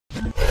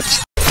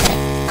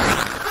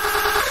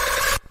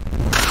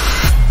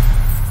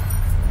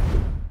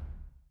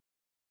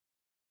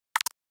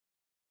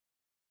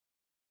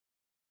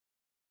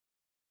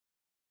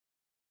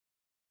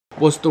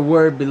What's the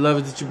word,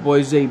 beloved? It's your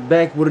boy Zay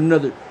back with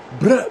another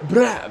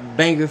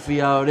banger for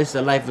y'all. This is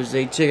the Life of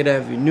Zay. Check it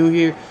out if you're new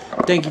here.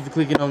 Thank you for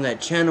clicking on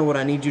that channel. What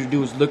I need you to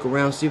do is look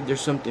around, see if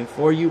there's something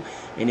for you.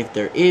 And if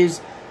there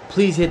is,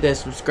 please hit that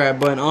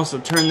subscribe button. Also,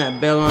 turn that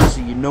bell on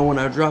so you know when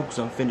I drop, because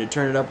I'm finna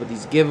turn it up with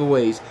these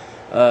giveaways.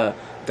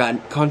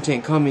 Got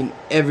content coming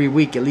every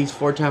week, at least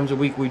 4 times a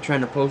week we're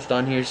trying to post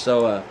on here.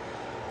 So,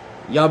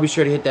 y'all be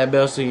sure to hit that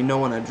bell so you know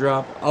when I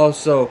drop.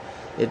 Also,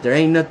 if there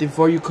ain't nothing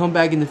for you, come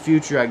back in the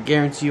future. I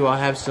guarantee you I'll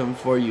have something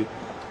for you.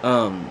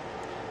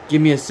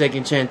 Give me a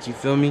second chance, you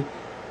feel me?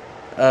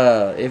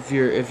 If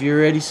you're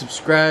already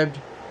subscribed,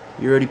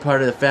 you're already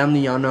part of the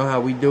family. Y'all know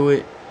how we do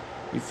it.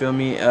 You feel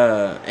me?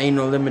 Ain't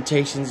no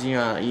limitations.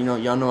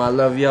 Y'all know I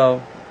love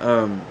y'all.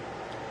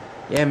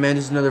 Yeah, man,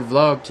 this is another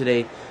vlog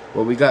today.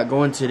 What we got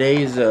going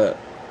today is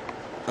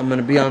I'm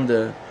gonna be on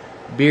the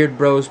Beard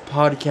Bros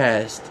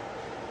podcast.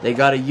 They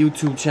got a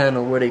YouTube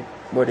channel where they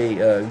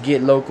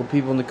get local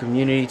people in the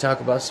community,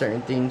 talk about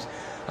certain things.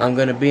 I'm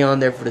gonna be on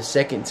there for the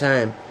second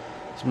time.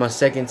 It's my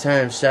second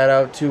time. Shout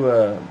out to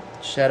the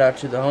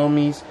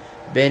homies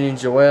Ben and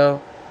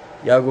Joel.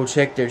 Y'all go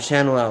check their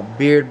channel out,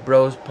 Beard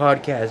Bros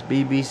Podcast,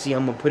 BBC.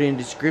 I'm gonna put it in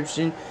the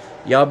description.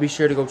 Y'all be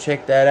sure to go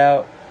check that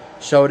out.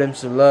 Show them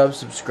some love.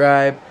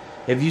 Subscribe.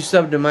 If you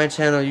sub to my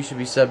channel, you should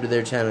be sub to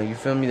their channel. You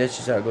feel me? That's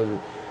just how it goes.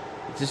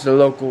 It's just a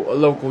local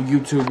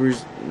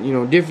YouTubers,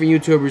 different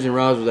YouTubers in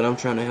Roswell that I'm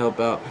trying to help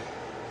out.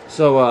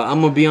 So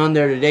I'm gonna be on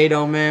there today,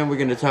 though, man. We're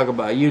gonna talk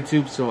about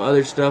YouTube, some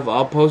other stuff.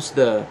 I'll post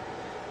the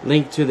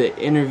link to the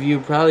interview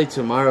probably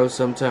tomorrow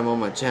sometime on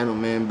my channel,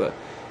 man. But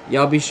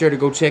y'all be sure to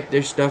go check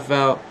their stuff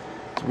out.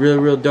 It's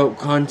real dope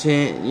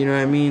content. You know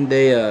what I mean?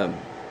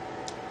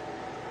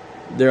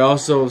 They're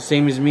also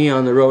same as me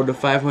on the road to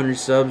 500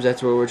 subs.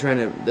 That's where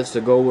that's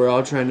the goal we're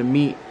all trying to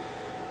meet.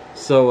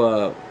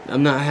 So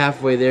I'm not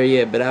halfway there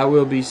yet, but I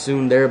will be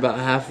soon. They're about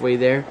halfway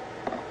there.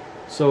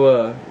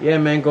 So, yeah,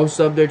 man, go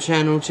sub their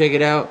channel, check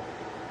it out.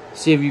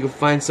 See if you can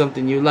find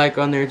something you like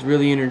on there. It's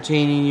really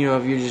entertaining.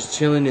 If you're just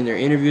chilling, and their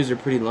interviews are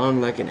pretty long,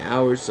 like an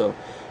hour. So,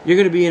 you're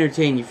going to be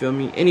entertained, you feel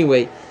me?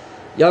 Anyway,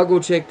 y'all go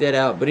check that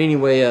out. But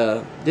anyway,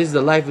 this is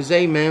the Life of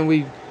Zay, man.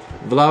 We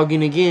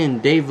vlogging again.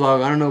 Day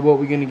vlog. I don't know what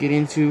we're going to get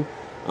into.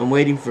 I'm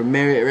waiting for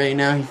Merritt right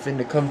now. He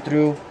finna come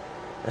through.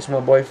 That's my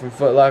boy from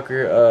Foot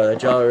Locker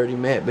that y'all already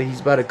met. But he's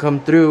about to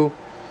come through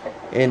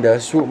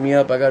and swoop me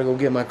up. I got to go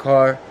get my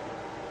car.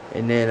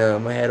 And then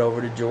I'm going to head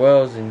over to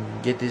Joel's and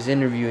get this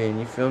interview in,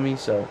 you feel me?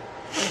 So,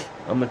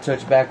 I'm going to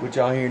touch back with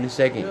y'all here in a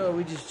second. Yo,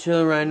 we just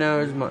chilling right now.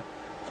 It's my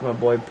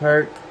boy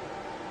Perk.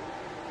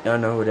 Y'all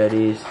know who that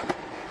is.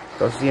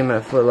 Go see him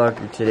at Foot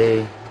Locker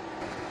today.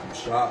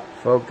 Shop.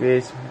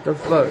 Focus. What the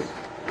fuck?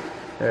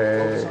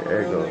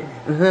 There you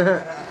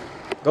go.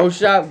 Go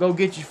shop. Go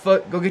get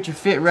your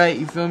fit right,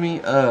 you feel me?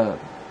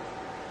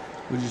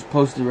 We just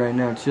posted right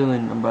now,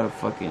 chilling. I'm about to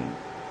fucking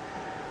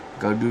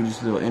go do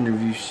this little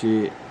interview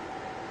shit.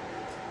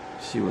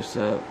 See what's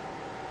up.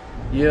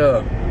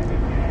 Yeah,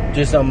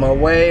 just on my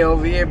way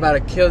over here, about to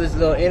kill this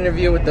little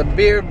interview with the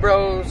Beard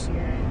Bros.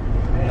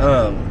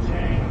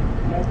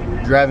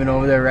 Driving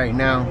over there right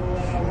now.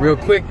 Real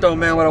quick though,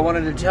 man, what I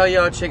wanted to tell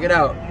y'all, check it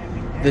out.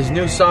 This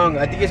new song,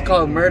 I think it's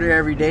called Murder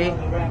Every Day.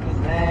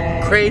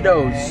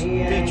 Kratos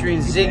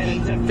featuring Z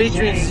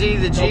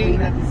the G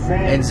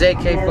and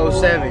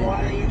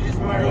ZK47.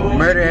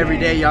 Murder Every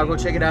Day. Y'all go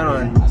check it out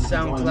on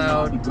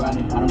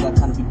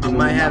SoundCloud. You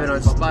might have it on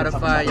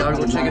Spotify. Y'all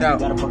go check it out.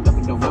 Feel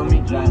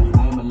me?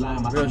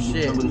 Real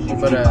shit.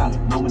 But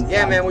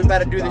yeah, man, we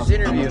about to do this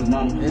interview.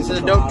 This is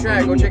a dope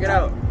track. Go check it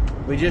out.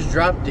 We just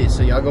dropped it,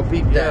 so y'all go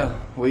peep that.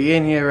 We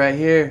in here right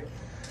here.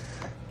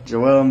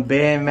 Joel and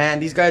Ben,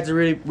 man, these guys are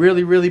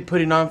really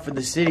putting on for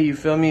the city. You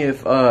feel me?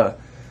 If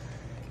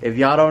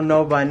y'all don't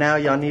know by now,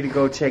 y'all need to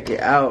go check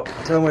it out.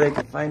 Tell them where they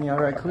can find y'all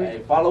right quick.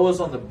 Hey, follow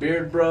us on the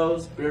Beard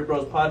Bros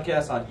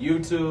Podcast on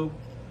YouTube.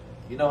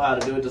 You know how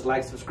to do it. Just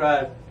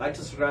subscribe. Like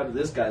to subscribe to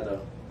this guy,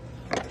 though.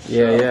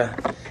 Yeah.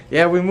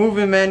 Yeah, we're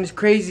moving, man. It's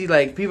crazy.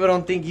 Like, people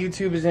don't think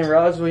YouTube is in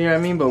Roswell, you know what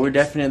I mean? But we're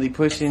definitely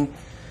pushing.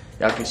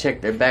 Y'all can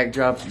check their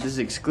backdrops. This is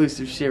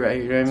exclusive shit right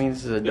here, you know what I mean?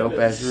 This is a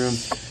dope-ass room.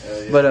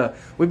 Yeah. But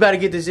we about to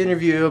get this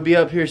interview. It'll be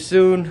up here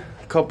soon.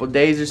 A couple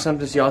days or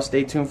something, so y'all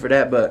stay tuned for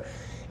that. But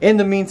in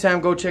the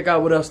meantime, go check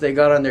out what else they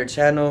got on their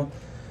channel.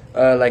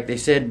 Like they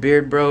said,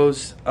 Beard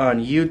Bros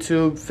on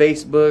YouTube,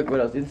 Facebook, what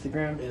else?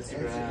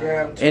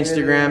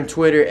 Instagram,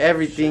 Twitter,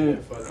 everything.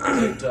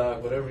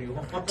 TikTok, whatever you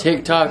want.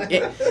 TikTok.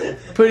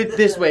 Put it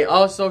this way,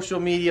 all social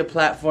media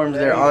platforms,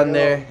 they're on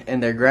there,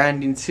 and they're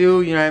grinding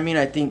too. You know what I mean?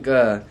 I think,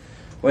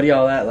 what are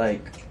y'all at,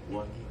 like?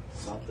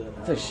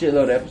 That's a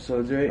shitload of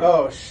episodes, right?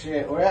 Oh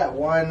shit, we're at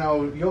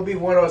 10. You'll be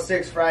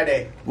 106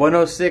 Friday.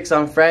 106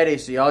 on Friday,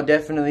 so y'all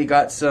definitely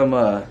got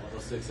some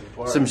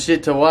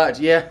shit to watch.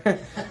 Yeah,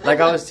 like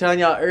I was telling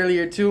y'all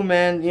earlier too,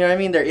 man. You know what I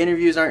mean? Their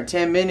interviews aren't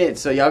 10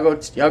 minutes, so y'all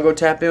go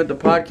tap in with the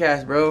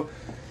podcast, bro.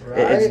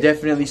 it's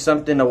definitely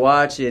something to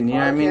watch, and you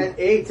know what I mean?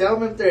 Hey, tell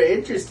them if they're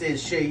interested.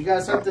 Shit, you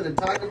got something to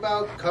talk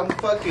about? Come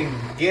fucking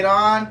get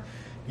on.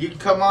 You can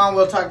come on.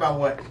 We'll talk about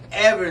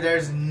whatever.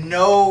 There's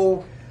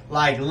no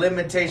like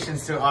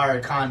limitations to our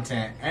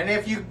content. And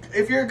if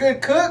you're a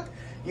good cook,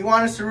 you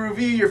want us to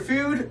review your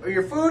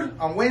food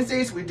on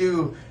Wednesdays, we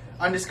do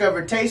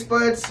undiscovered taste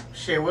buds.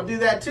 Shit, we'll do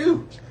that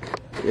too.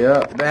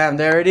 Yeah, bam,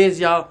 there it is,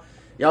 y'all.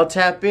 Y'all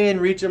tap in,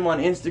 reach them on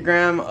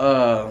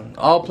Instagram,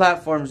 all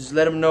platforms. Just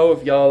let them know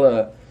if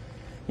y'all,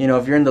 you know,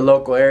 if you're in the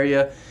local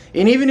area.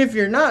 And even if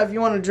you're not, if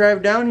you want to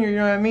drive down here, you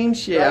know what I mean?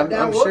 Shit, I'm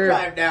we'll sure.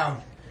 drive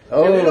down.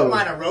 Oh, we don't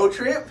mind a road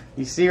trip.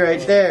 You see right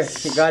there.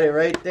 You got it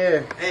right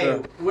there.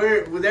 Hey,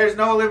 so. there's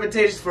no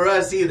limitations for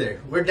us either.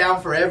 We're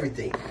down for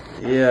everything.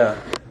 Yeah.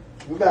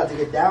 We're about to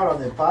get down on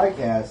the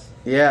podcast.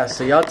 Yeah,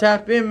 so y'all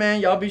tap in,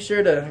 man. Y'all be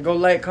sure to go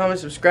like, comment,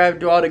 subscribe,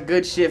 do all the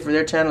good shit for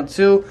their channel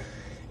too.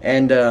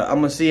 And I'm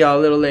going to see y'all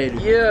a little later.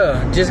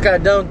 Yeah, just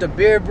got done with the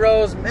Beard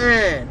Bros.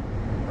 Man,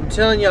 I'm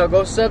telling y'all,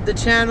 go sub the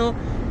channel.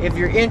 If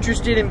you're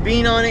interested in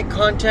being on it,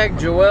 contact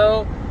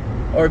Joel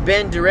or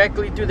Ben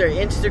directly through their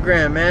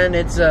Instagram, man.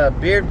 It's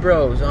Beard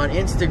Bros on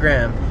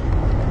Instagram.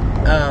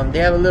 They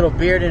have a little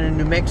beard and a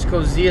New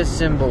Mexico Zia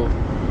symbol.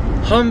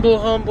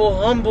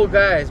 Humble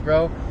guys,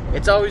 bro.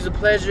 It's always a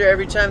pleasure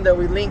every time that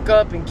we link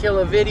up and kill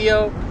a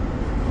video.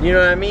 You know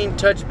what I mean?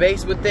 Touch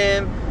base with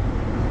them.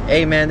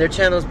 Hey, man, their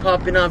channel's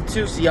popping off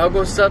too, so y'all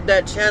go sub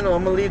that channel.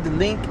 I'm going to leave the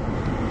link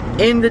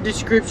in the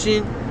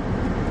description.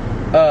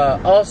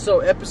 Also,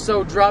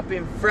 episode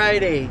dropping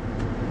Friday.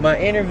 My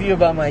interview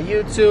about my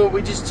YouTube.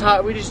 We just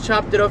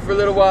chopped it up for a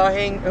little while,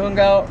 hung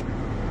out.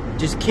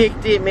 Just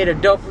kicked it, made a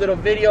dope little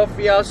video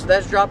for y'all. So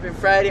that's dropping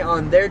Friday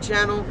on their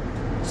channel.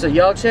 So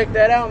y'all check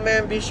that out,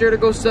 man. Be sure to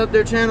go sub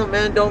their channel,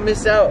 man. Don't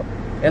miss out.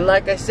 And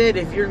like I said,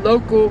 if you're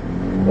local,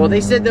 well,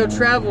 they said they'll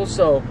travel,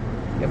 so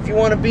if you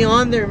want to be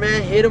on there,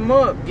 man, hit them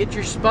up. Get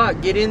your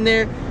spot. Get in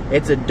there.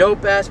 It's a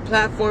dope-ass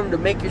platform to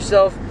make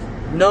yourself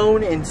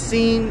known and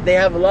seen. They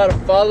have a lot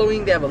of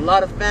following. They have a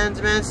lot of fans,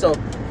 man. So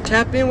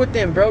tap in with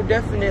them, bro.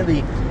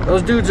 Definitely.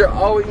 Those dudes are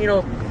always, you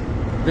know,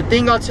 the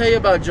thing I'll tell you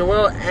about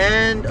Joel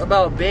and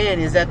about Ben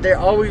is that they're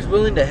always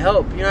willing to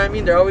help. You know what I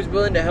mean? They're always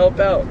willing to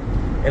help out.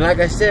 And like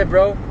I said,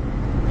 bro,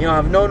 you know,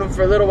 I've known them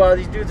for a little while.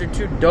 These dudes are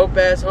two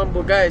dope-ass,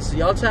 humble guys. So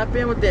y'all tap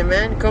in with them,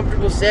 man.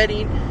 Comfortable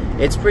setting.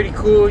 It's pretty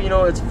cool. You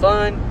know, it's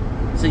fun.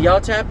 So y'all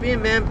tap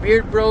in, man.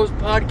 Beard Bros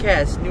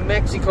Podcast, New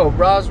Mexico,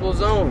 Roswell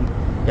Zone.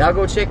 Y'all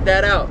go check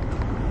that out.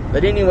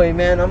 But anyway,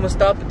 man, I'm going to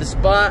stop at the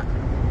spot,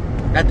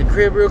 at the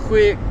crib real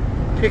quick,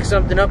 pick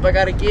something up I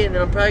got to get, and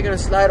then I'm probably going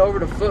to slide over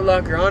to Foot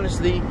Locker,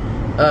 honestly.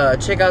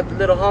 Check out the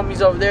little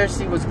homies over there,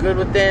 see what's good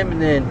with them,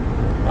 and then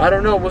I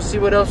don't know. We'll see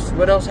what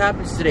else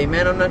happens today,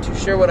 man. I'm not too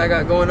sure what I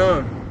got going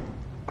on.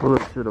 Pull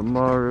up to the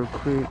mall real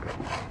quick.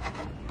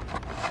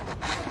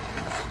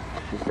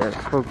 Get that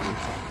focus.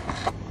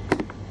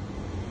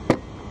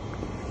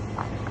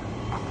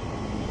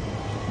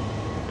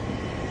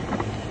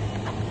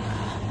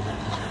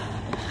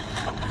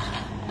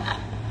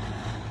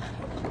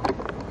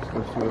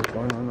 Let's see what's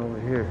going on over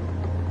here.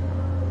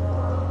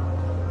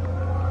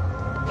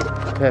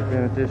 Tap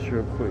in with this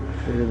real quick.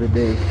 Fit of the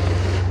day.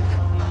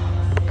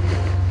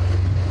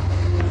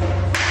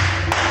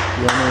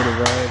 Y'all know the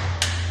vibe.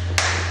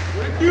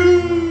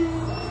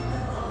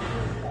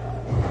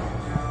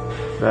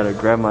 Gotta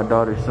grab my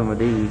daughter some of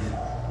these.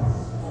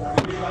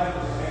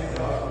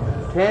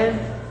 10?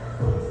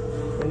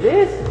 And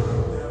this?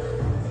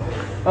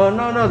 Oh,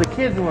 no, the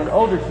kids one,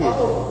 older kids.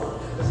 Oh,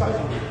 the size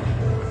of it.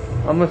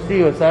 I'm gonna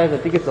see what size. I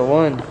think it's a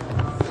 1.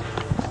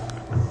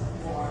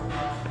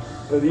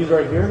 So these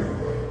right here?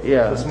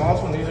 Yeah. The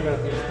smallest one, these are gonna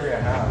be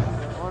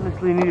 3.5.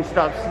 Honestly, need to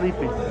stop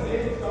sleeping.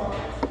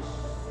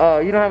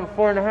 You don't have a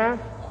 4.5?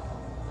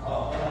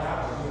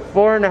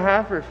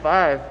 4.5 or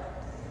 5?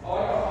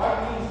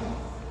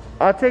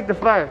 I'll take the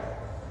 5.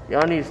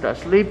 Y'all need to start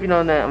sleeping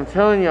on that. I'm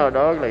telling y'all,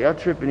 dog. Like, y'all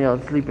tripping, y'all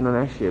sleeping on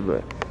that shit.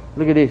 But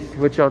look at this.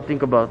 What y'all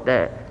think about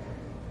that?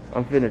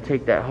 I'm finna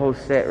take that whole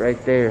set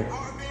right there.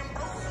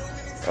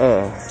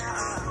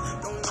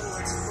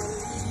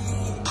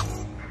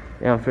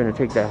 Yeah, I'm finna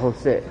take that whole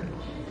set.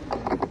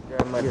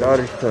 Grab my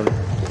daughter's some.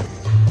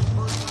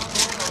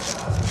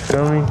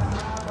 Feel me?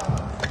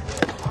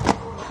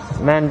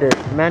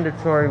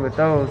 Mandatory with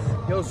those.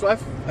 Yo, so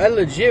I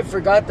legit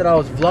forgot that I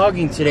was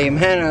vlogging today,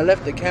 man. I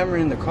left the camera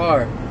in the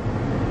car.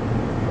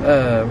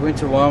 Went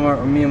to Walmart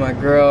with me and my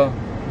girl.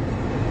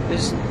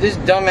 This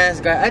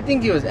dumbass guy, I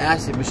think he was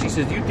acid, but she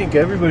says, you think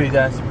everybody's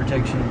acid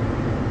protection.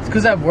 It's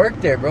because I've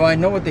worked there, bro. I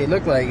know what they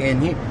look like,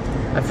 and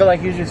I feel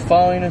like he was just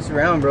following us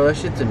around, bro. That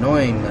shit's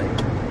annoying, like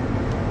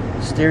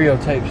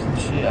stereotypes and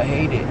shit. I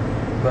hate it.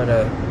 But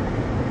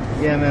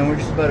yeah, man, we're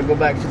just about to go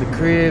back to the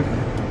crib,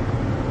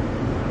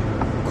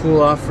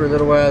 cool off for a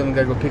little while, then we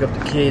gotta go pick up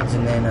the kids,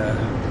 and then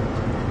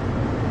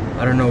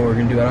I don't know what we're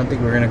gonna do. I don't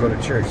think we're gonna go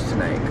to church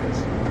tonight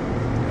because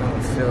I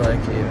don't feel like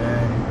it,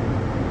 man.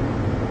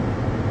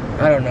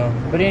 I don't know.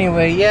 But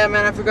anyway, yeah,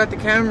 man, I forgot the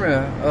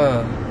camera.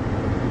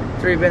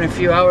 It's already been a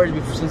few hours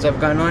since I've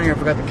gotten on here. I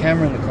forgot the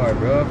camera in the car,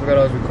 bro. I forgot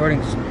I was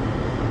recording.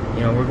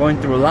 you know, we're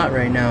going through a lot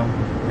right now.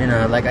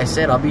 And like I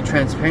said, I'll be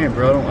transparent,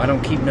 bro. I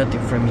don't keep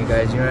nothing from you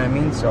guys, you know what I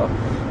mean? So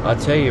I'll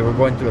tell you, we're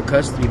going through a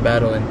custody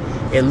battle, and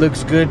it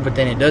looks good, but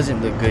then it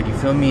doesn't look good, you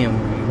feel me?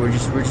 And we're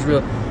just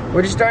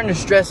starting to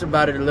stress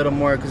about it a little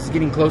more because it's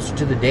getting closer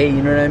to the day,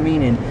 you know what I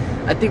mean? And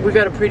I think we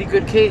got a pretty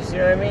good case, you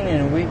know what I mean?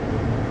 And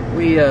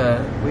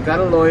we got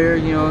a lawyer,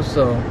 you know,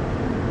 so.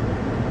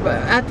 But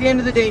at the end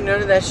of the day,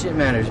 none of that shit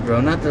matters,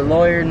 bro. Not the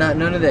lawyer,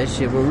 none of that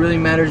shit. What really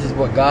matters is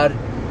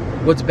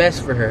what's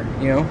best for her,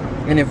 you know?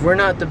 And if we're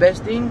not the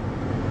best thing,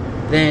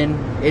 then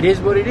it is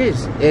what it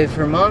is. If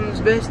her mom's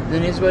best,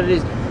 then it's what it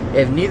is.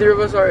 If neither of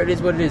us are, it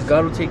is what it is.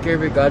 God will take care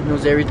of it. God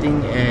knows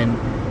everything. And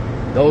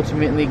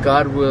ultimately,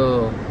 God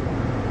will,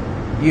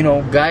 you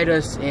know, guide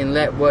us and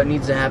let what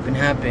needs to happen.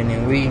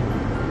 And we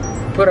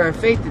put our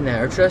faith in that,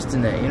 our trust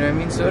in that, you know what I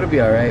mean? So it'll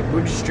be alright.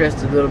 We're just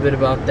stressed a little bit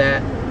about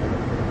that.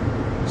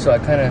 So I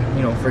kind of,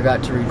 you know,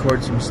 forgot to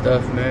record some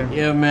stuff, man.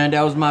 Yeah, man,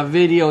 that was my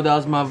video. That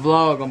was my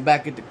vlog. I'm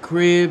back at the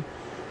crib.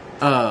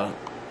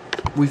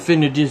 We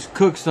finna just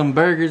cook some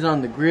burgers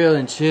on the grill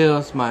and chill.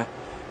 It's my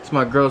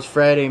girl's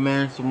Friday,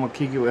 man. So I'm gonna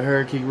kick it with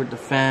her, kick it with the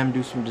fam,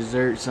 do some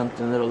dessert,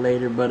 something a little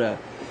later. But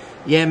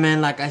yeah, man,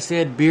 like I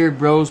said, Beard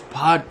Bros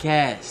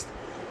Podcast.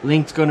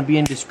 Link's gonna be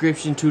in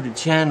description to the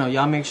channel.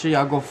 Y'all make sure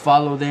y'all go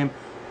follow them.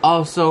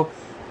 Also,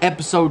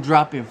 episode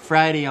dropping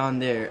Friday on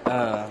there.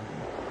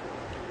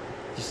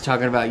 Just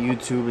talking about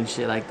YouTube and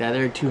shit like that.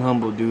 They're two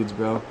humble dudes,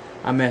 bro.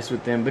 I mess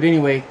with them. But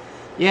anyway,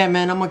 yeah,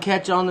 man, I'm gonna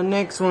catch you on the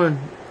next one.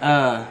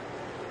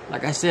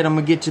 Like I said, I'm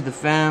gonna get to the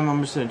fam.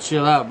 I'm just gonna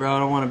chill out, bro. I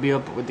don't want to be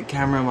up with the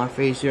camera on my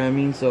face, you know what I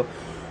mean? So,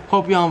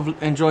 hope y'all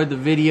enjoyed the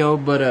video.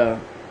 But,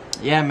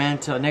 yeah, man,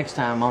 till next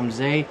time, I'm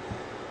Zay.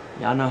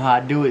 Y'all know how I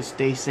do it.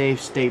 Stay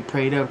safe, stay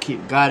prayed up,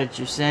 keep God at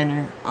your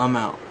center. I'm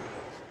out.